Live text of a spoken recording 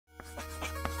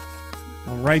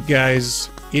Alright guys,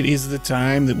 it is the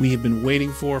time that we have been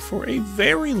waiting for a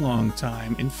very long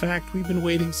time. In fact, we've been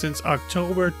waiting since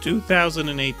October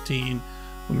 2018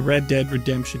 when Red Dead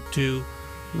Redemption 2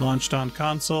 launched on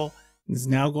console and is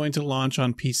now going to launch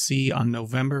on PC on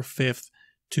November 5th,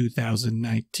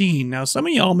 2019. Now, some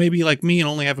of y'all may be like me and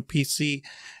only have a PC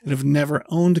and have never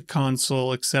owned a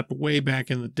console except way back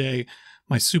in the day,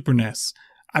 my Super NES.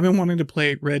 I've been wanting to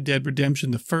play Red Dead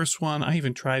Redemption, the first one. I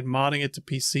even tried modding it to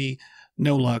PC.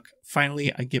 No luck.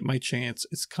 Finally, I get my chance.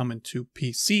 It's coming to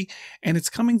PC, and it's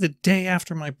coming the day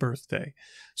after my birthday.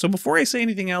 So before I say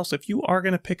anything else, if you are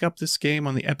going to pick up this game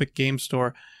on the Epic Game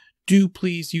Store, do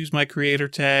please use my creator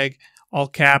tag, all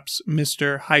caps,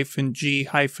 Mr-G-Plays,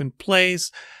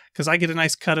 because I get a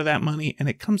nice cut of that money, and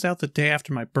it comes out the day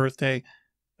after my birthday.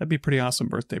 That'd be a pretty awesome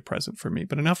birthday present for me.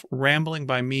 But enough rambling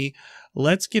by me.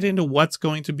 Let's get into what's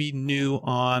going to be new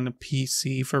on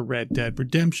PC for Red Dead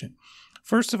Redemption.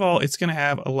 First of all, it's going to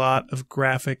have a lot of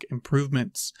graphic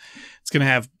improvements. It's going to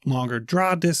have longer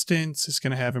draw distance. It's going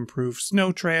to have improved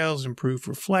snow trails, improved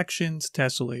reflections,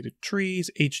 tessellated trees,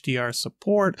 HDR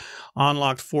support,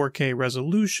 unlocked 4K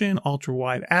resolution,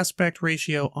 ultra-wide aspect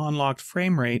ratio, unlocked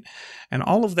frame rate, and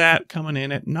all of that coming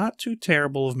in at not too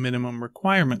terrible of minimum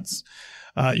requirements.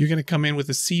 You're going to come in with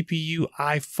a CPU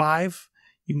i5.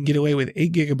 You can get away with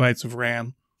 8 gigabytes of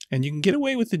RAM. And you can get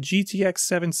away with the GTX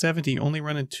 770 only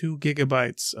running 2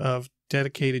 gigabytes of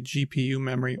dedicated GPU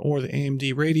memory, or the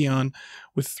AMD Radeon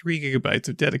with 3 gigabytes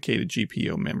of dedicated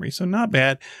GPU memory. So not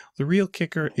bad. The real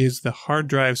kicker is the hard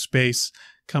drive space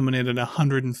coming in at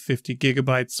 150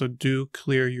 gigabytes. So do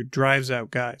clear your drives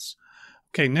out, guys.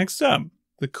 Okay, next up,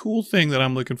 the cool thing that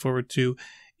I'm looking forward to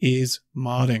is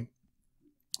modding.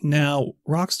 Now,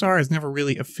 Rockstar has never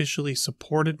really officially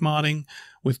supported modding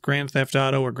with Grand Theft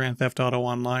Auto or Grand Theft Auto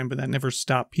Online, but that never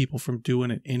stopped people from doing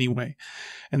it anyway.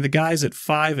 And the guys at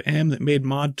 5M that made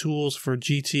mod tools for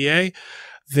GTA,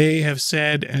 they have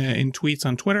said in tweets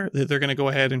on Twitter that they're going to go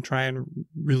ahead and try and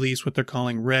release what they're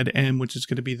calling RedM, which is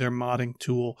going to be their modding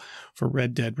tool for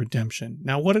Red Dead Redemption.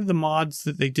 Now, what did the mods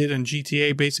that they did on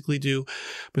GTA basically do?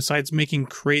 Besides making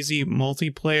crazy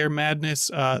multiplayer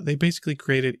madness, they basically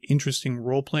created interesting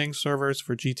role-playing servers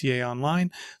for GTA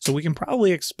Online, so we can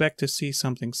probably expect to see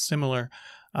something similar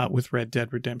with Red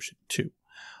Dead Redemption 2.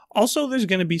 Also, there's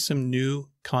going to be some new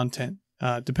content.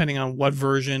 Depending on what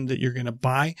version that you're going to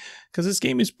buy, because this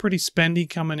game is pretty spendy,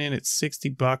 coming in at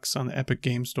 $60 on the Epic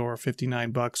Game Store,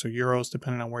 $59 or euros,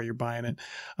 depending on where you're buying it.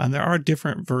 There are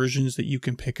different versions that you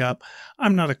can pick up.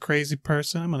 I'm not a crazy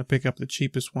person. I'm going to pick up the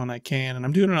cheapest one I can, and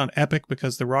I'm doing it on Epic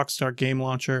because the Rockstar game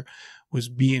launcher was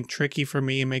being tricky for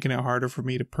me and making it harder for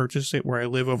me to purchase it where I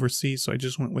live overseas, so I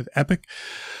just went with Epic.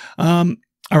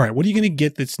 All right, what are you going to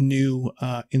get that's new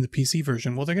in the PC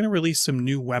version? Well, they're going to release some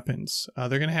new weapons. They're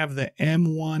going to have the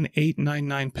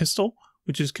M1899 pistol,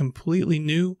 which is completely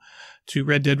new to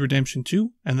Red Dead Redemption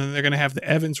 2. And then they're going to have the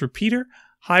Evans repeater,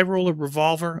 Roller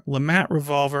Revolver, Mat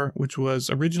Revolver, which was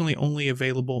originally only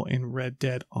available in Red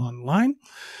Dead Online.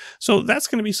 So that's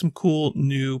going to be some cool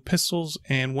new pistols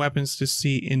and weapons to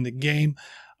see in the game.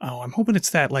 Oh, I'm hoping it's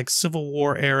that like Civil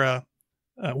War era.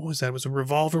 What was that? It was a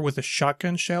revolver with a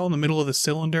shotgun shell in the middle of the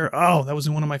cylinder. Oh, that was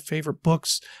in one of my favorite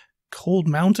books, Cold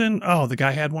Mountain. Oh, the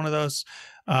guy had one of those.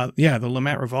 Yeah, the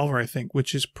Mat Revolver, I think,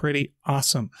 which is pretty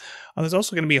awesome. There's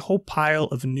also going to be a whole pile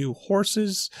of new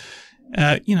horses.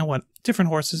 You know what? Different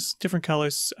horses, different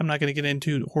colors. I'm not going to get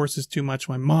into horses too much.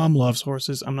 My mom loves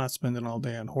horses. I'm not spending all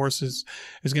day on horses.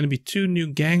 There's going to be 2 new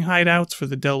gang hideouts for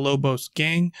the Del Lobos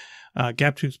gang,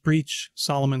 Gaptooth's Breach,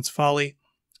 Solomon's Folly.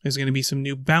 There's going to be some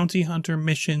new bounty hunter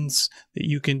missions that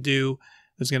you can do.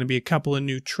 There's going to be a couple of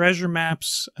new treasure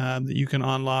maps that you can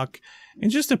unlock. And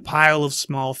just a pile of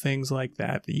small things like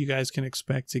that that you guys can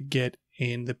expect to get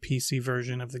in the PC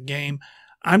version of the game.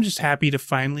 I'm just happy to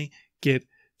finally get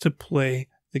to play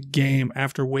the game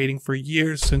after waiting for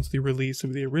years since the release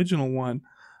of the original one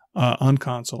on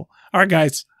console. All right,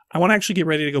 guys. I want to actually get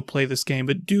ready to go play this game,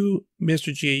 but do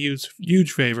Mr. G a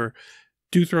huge favor.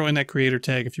 Do throw in that creator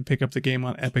tag if you pick up the game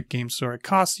on Epic Game Store. It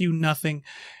costs you nothing,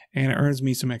 and it earns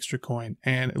me some extra coin.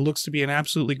 And it looks to be an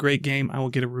absolutely great game. I will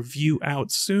get a review out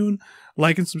soon.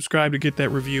 Like and subscribe to get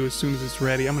that review as soon as it's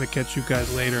ready. I'm going to catch you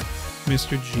guys later.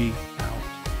 Mr. G out.